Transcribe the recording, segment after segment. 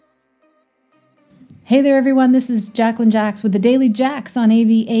Hey there, everyone. This is Jacqueline Jax with the Daily Jax on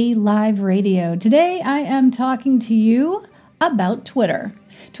AVA Live Radio. Today, I am talking to you about Twitter.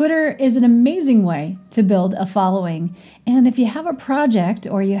 Twitter is an amazing way to build a following. And if you have a project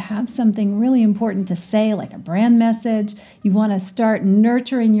or you have something really important to say, like a brand message, you want to start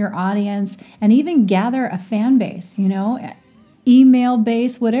nurturing your audience and even gather a fan base, email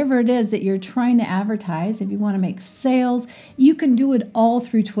base, whatever it is that you're trying to advertise. If you want to make sales, you can do it all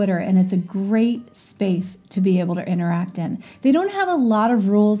through Twitter, and it's a great space to be able to interact in. They don't have a lot of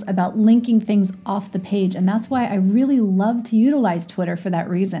rules about linking things off the page, and that's why I really love to utilize Twitter for that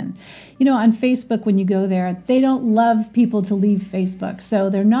reason. On Facebook, when you go there, they don't love people to leave Facebook, so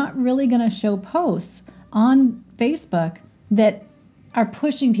they're not really going to show posts on Facebook that are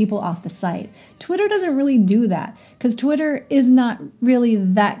pushing people off the site. Twitter doesn't really do that because Twitter is not really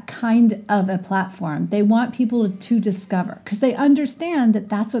that kind of a platform. They want people to discover because they understand that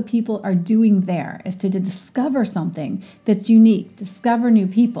that's what people are doing there, is to discover something that's unique, discover new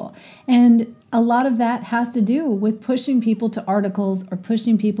people. And a lot of that has to do with pushing people to articles or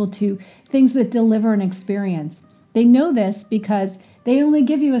pushing people to things that deliver an experience. They know this because they only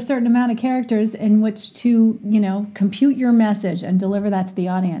give you a certain amount of characters in which to, compute your message and deliver that to the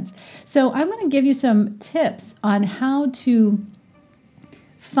audience. So I'm going to give you some tips on how to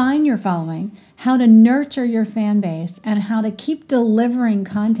find your following, how to nurture your fan base, and how to keep delivering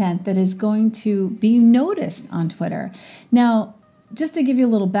content that is going to be noticed on Twitter. Now, just to give you a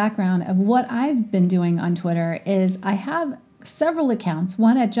little background of what I've been doing on Twitter is I have several accounts,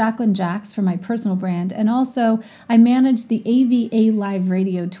 one at Jacqueline Jax for my personal brand, and also I manage the AVA Live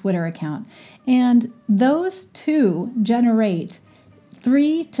Radio Twitter account. And those two generate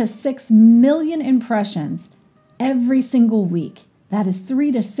 3 to 6 million impressions every single week. That is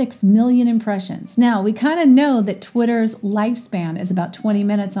 3 to 6 million impressions. Now, we kind of know that Twitter's lifespan is about 20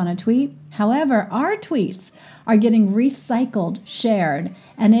 minutes on a tweet. However, our tweets are getting recycled, shared,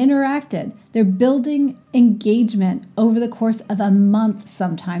 and interacted. They're building engagement over the course of a month,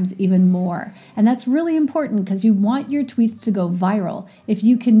 sometimes even more. And that's really important because you want your tweets to go viral. If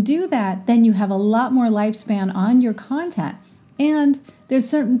you can do that, then you have a lot more lifespan on your content. And there's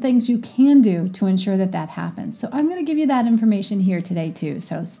certain things you can do to ensure that that happens. So I'm going to give you that information here today too.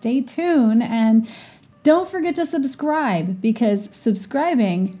 So stay tuned and don't forget to subscribe, because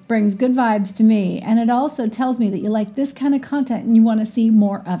subscribing brings good vibes to me. And it also tells me that you like this kind of content and you want to see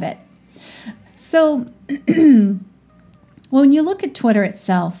more of it. So when you look at Twitter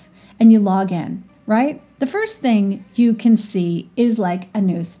itself and you log in, right? The first thing you can see is like a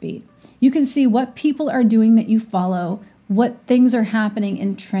news feed. You can see what people are doing that you follow, what things are happening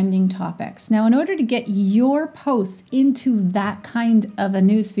in trending topics. Now, in order to get your posts into that kind of a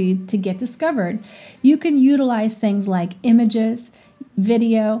newsfeed to get discovered, you can utilize things like images,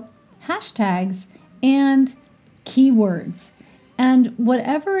 video, hashtags, and keywords. And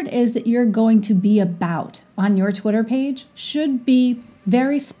whatever it is that you're going to be about on your Twitter page should be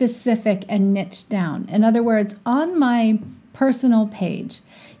very specific and niched down. In other words, on my personal page,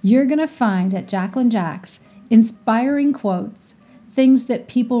 you're going to find at Jacqueline Jax inspiring quotes, things that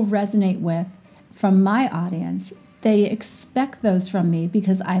people resonate with from my audience. They expect those from me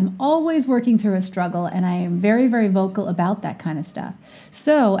because I'm always working through a struggle and I am very, very vocal about that kind of stuff.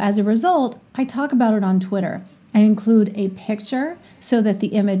 So as a result, I talk about it on Twitter. I include a picture so that the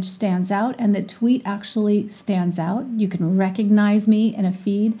image stands out and the tweet actually stands out. You can recognize me in a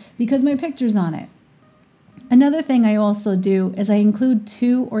feed because my picture's on it. Another thing I also do is I include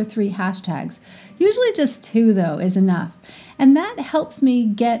 2 or 3 hashtags. Usually just 2, though, is enough. And that helps me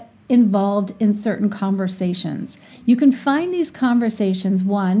get involved in certain conversations. You can find these conversations,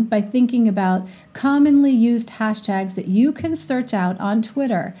 one, by thinking about commonly used hashtags that you can search out on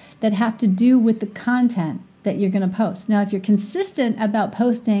Twitter that have to do with the content that you're going to post. Now, if you're consistent about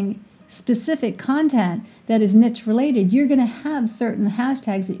posting specific content that is niche related, you're going to have certain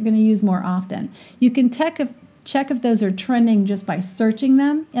hashtags that you're going to use more often. You can check if those are trending just by searching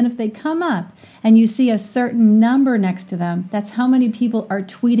them. And if they come up and you see a certain number next to them, that's how many people are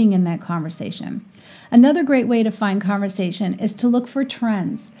tweeting in that conversation. Another great way to find conversation is to look for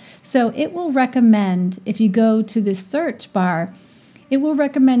trends. So it will recommend, if you go to the search bar, it will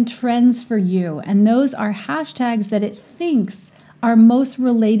recommend trends for you. And those are hashtags that it thinks are most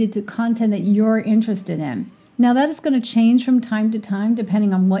related to content that you're interested in. Now, that is going to change from time to time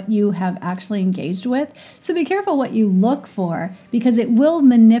depending on what you have actually engaged with. So be careful what you look for because it will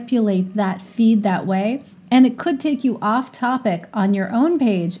manipulate that feed that way. And it could take you off topic on your own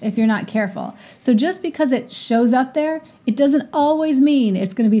page if you're not careful. So just because it shows up there, it doesn't always mean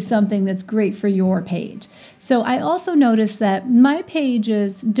it's going to be something that's great for your page. So I also noticed that my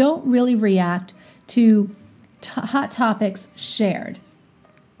pages don't really react to hot topics shared.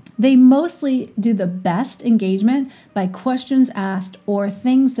 They mostly do the best engagement by questions asked or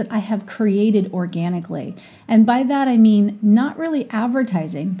things that I have created organically. And by that, I mean not really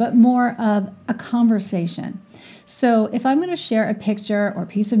advertising, but more of a conversation. So if I'm going to share a picture or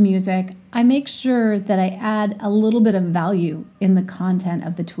piece of music, I make sure that I add a little bit of value in the content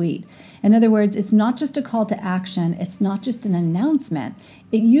of the tweet. In other words, it's not just a call to action. It's not just an announcement.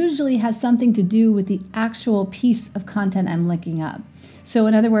 It usually has something to do with the actual piece of content I'm linking up. So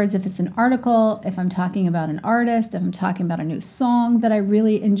in other words, if it's an article, if I'm talking about an artist, if I'm talking about a new song that I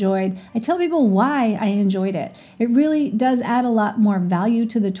really enjoyed, I tell people why I enjoyed it. It really does add a lot more value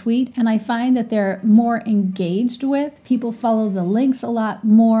to the tweet, and I find that they're more engaged with. People follow the links a lot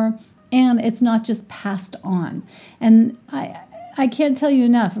more, and it's not just passed on. And I can't tell you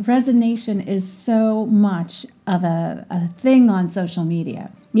enough, resonation is so much of a thing on social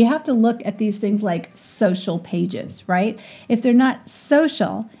media. You have to look at these things like social pages, right? If they're not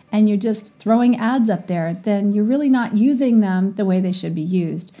social and you're just throwing ads up there, then you're really not using them the way they should be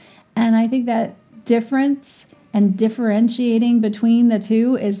used. And I think that difference and differentiating between the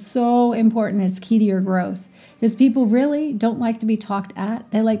two is so important. It's key to your growth because people really don't like to be talked at.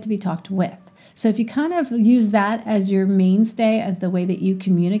 They like to be talked with. So if you kind of use that as your mainstay of the way that you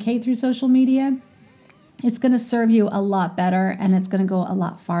communicate through social media, it's going to serve you a lot better and it's going to go a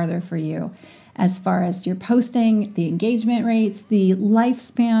lot farther for you as far as your posting, the engagement rates, the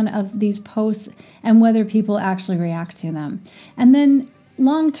lifespan of these posts, and whether people actually react to them. And then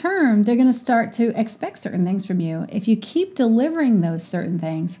long term, they're going to start to expect certain things from you. If you keep delivering those certain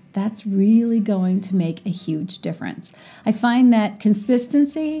things, that's really going to make a huge difference. I find that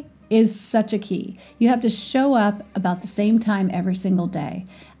consistency is such a key. You have to show up about the same time every single day.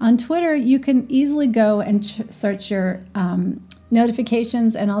 On Twitter, you can easily go and search your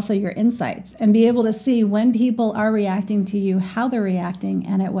notifications and also your insights and be able to see when people are reacting to you, how they're reacting,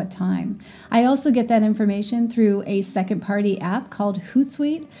 and at what time. I also get that information through a second-party app called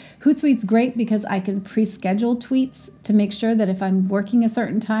Hootsuite. Hootsuite's great because I can pre-schedule tweets to make sure that if I'm working a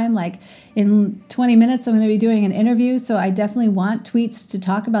certain time, like in 20 minutes, I'm going to be doing an interview. So I definitely want tweets to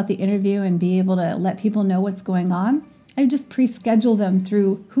talk about the interview and be able to let people know what's going on. I just pre-schedule them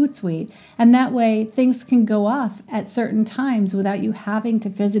through Hootsuite, and that way things can go off at certain times without you having to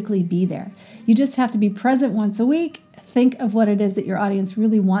physically be there. You just have to be present once a week, think of what it is that your audience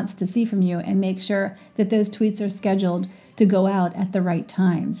really wants to see from you, and make sure that those tweets are scheduled to go out at the right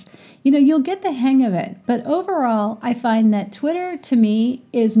times. You'll get the hang of it, but overall, I find that Twitter to me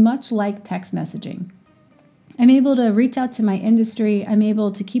is much like text messaging. I'm able to reach out to my industry. I'm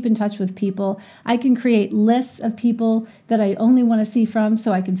able to keep in touch with people. I can create lists of people that I only want to see from,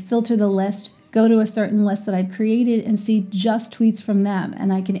 so I can filter the list, go to a certain list that I've created and see just tweets from them,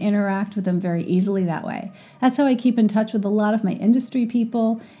 and I can interact with them very easily that way. That's how I keep in touch with a lot of my industry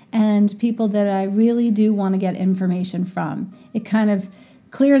people and people that I really do want to get information from. It kind of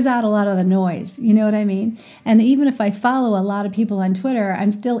clears out a lot of the noise, you know what I mean? And even if I follow a lot of people on Twitter,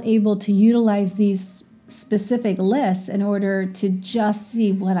 I'm still able to utilize these specific lists in order to just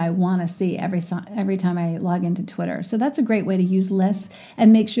see what I want to see every time I log into Twitter. So that's a great way to use lists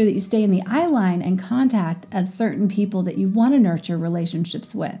and make sure that you stay in the eye line and contact of certain people that you want to nurture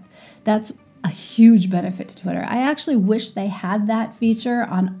relationships with. That's a huge benefit to Twitter. I actually wish they had that feature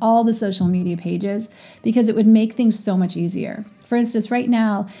on all the social media pages because it would make things so much easier. For instance, right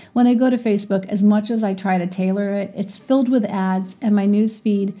now, when I go to Facebook, as much as I try to tailor it, it's filled with ads and my news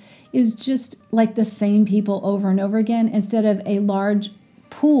feed is just like the same people over and over again instead of a large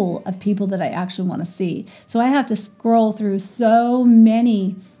pool of people that I actually want to see. So I have to scroll through so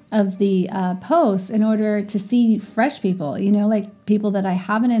many of the posts in order to see fresh people, like people that I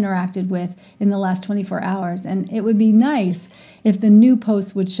haven't interacted with in the last 24 hours. And it would be nice if the new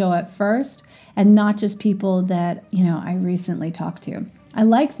posts would show up first and not just people that, I recently talked to. I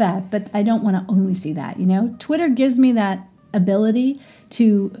like that, but I don't want to only see that, Twitter gives me that ability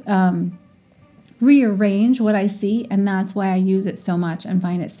to rearrange what I see, and that's why I use it so much and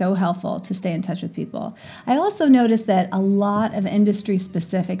find it so helpful to stay in touch with people. I also noticed that a lot of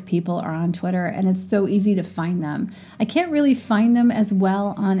industry-specific people are on Twitter, and it's so easy to find them. I can't really find them as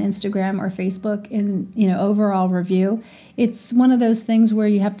well on Instagram or Facebook in overall review. It's one of those things where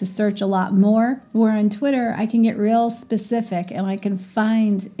you have to search a lot more, where on Twitter I can get real specific and I can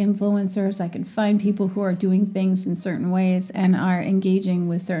find influencers, I can find people who are doing things in certain ways and are engaging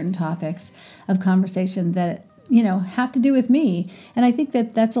with certain topics of conversation that, have to do with me. And I think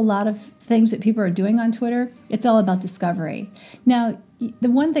that that's a lot of things that people are doing on Twitter. It's all about discovery. Now,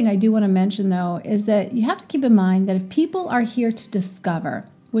 the one thing I do want to mention, though, is that you have to keep in mind that if people are here to discover,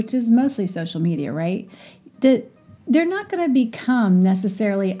 which is mostly social media, right? They're not going to become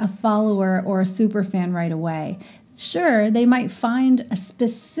necessarily a follower or a super fan right away. Sure, they might find a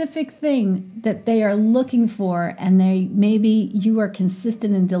specific thing that they are looking for, and maybe you are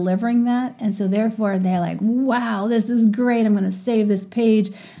consistent in delivering that, and so therefore they're like, wow, this is great. I'm going to save this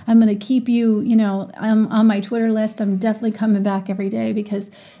page. I'm going to keep you, I'm on my Twitter list. I'm definitely coming back every day because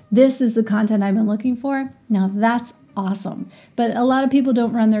this is the content I've been looking for. Now that's awesome. But a lot of people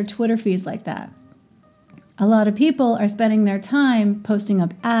don't run their Twitter feeds like that. A lot of people are spending their time posting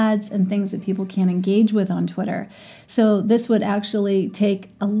up ads and things that people can't engage with on Twitter. So this would actually take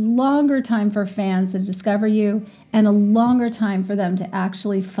a longer time for fans to discover you and a longer time for them to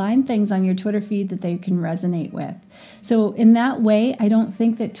actually find things on your Twitter feed that they can resonate with. So in that way, I don't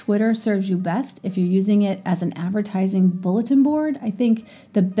think that Twitter serves you best if you're using it as an advertising bulletin board. I think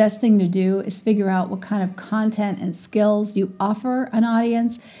the best thing to do is figure out what kind of content and skills you offer an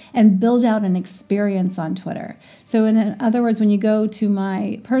audience and build out an experience on Twitter. So in other words, when you go to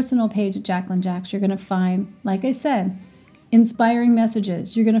my personal page at Jacqueline Jax, you're going to find, like I said, inspiring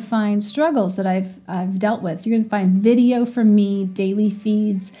messages. You're going to find struggles that I've dealt with. You're going to find video from me, daily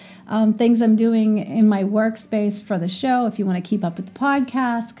feeds, things I'm doing in my workspace for the show if you want to keep up with the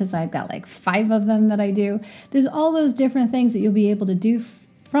podcast, because I've got like 5 of them that I do. There's all those different things that you'll be able to do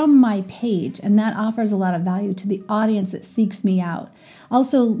from my page, and that offers a lot of value to the audience that seeks me out.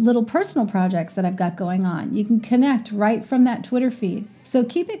 Also, little personal projects that I've got going on. You can connect right from that Twitter feed. So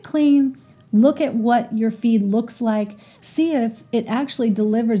keep it clean. Look at what your feed looks like. See if it actually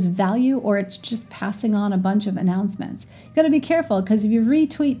delivers value or it's just passing on a bunch of announcements. You've got to be careful because if you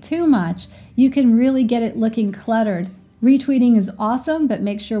retweet too much, you can really get it looking cluttered. Retweeting is awesome, but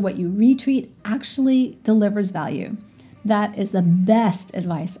make sure what you retweet actually delivers value. That is the best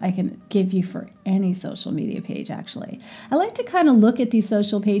advice I can give you for any social media page, actually. I like to kind of look at these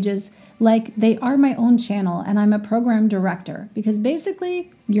social pages like they are my own channel and I'm a program director, because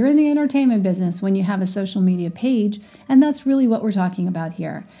basically you're in the entertainment business when you have a social media page, and that's really what we're talking about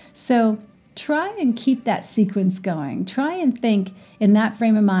here. So try and keep that sequence going. Try and think in that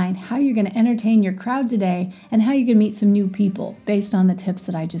frame of mind how you're going to entertain your crowd today and how you can meet some new people based on the tips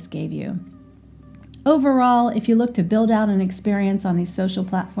that I just gave you. Overall, if you look to build out an experience on these social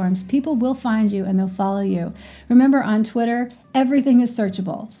platforms, people will find you and they'll follow you. Remember, on Twitter, everything is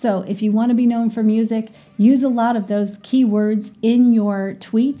searchable. So if you want to be known for music, use a lot of those keywords in your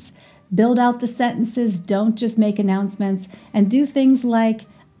tweets. Build out the sentences. Don't just make announcements. And do things like,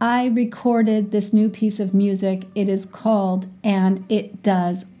 I recorded this new piece of music. It is called, and it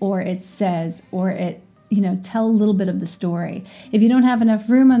does, or it says, or it, tell a little bit of the story. If you don't have enough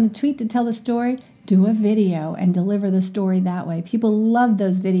room on the tweet to tell the story, do a video and deliver the story that way. People love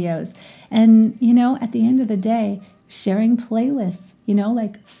those videos. And, at the end of the day, sharing playlists,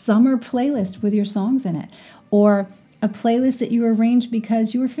 like summer playlist with your songs in it, or a playlist that you arranged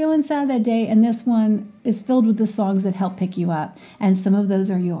because you were feeling sad that day, and this one is filled with the songs that help pick you up, and some of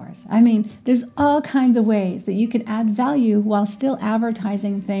those are yours. I mean, there's all kinds of ways that you can add value while still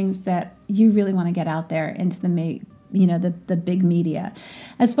advertising things that you really want to get out there into the big media.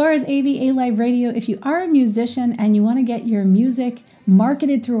 As far as AVA Live Radio, if you are a musician and you want to get your music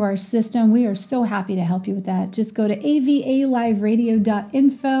marketed through our system, we are so happy to help you with that. Just go to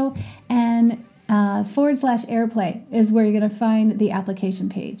avaliveradio.info and /airplay is where you're going to find the application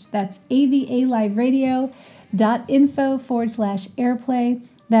page. That's avaliveradio.info /airplay.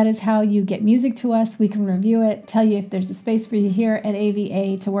 That is how you get music to us. We can review it, tell you if there's a space for you here at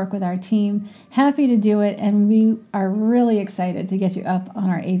AVA to work with our team. Happy to do it, and we are really excited to get you up on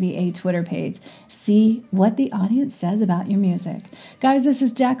our AVA Twitter page. See what the audience says about your music. Guys, this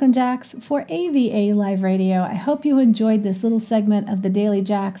is Jacqueline Jax for AVA Live Radio. I hope you enjoyed this little segment of the Daily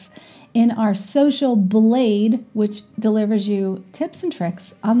Jax in our Social Blade, which delivers you tips and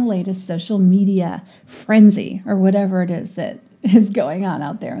tricks on the latest social media frenzy, or whatever it is that is going on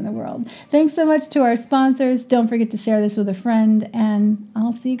out there in the world. Thanks so much to our sponsors. Don't forget to share this with a friend, and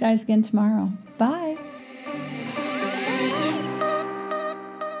I'll see you guys again tomorrow. Bye.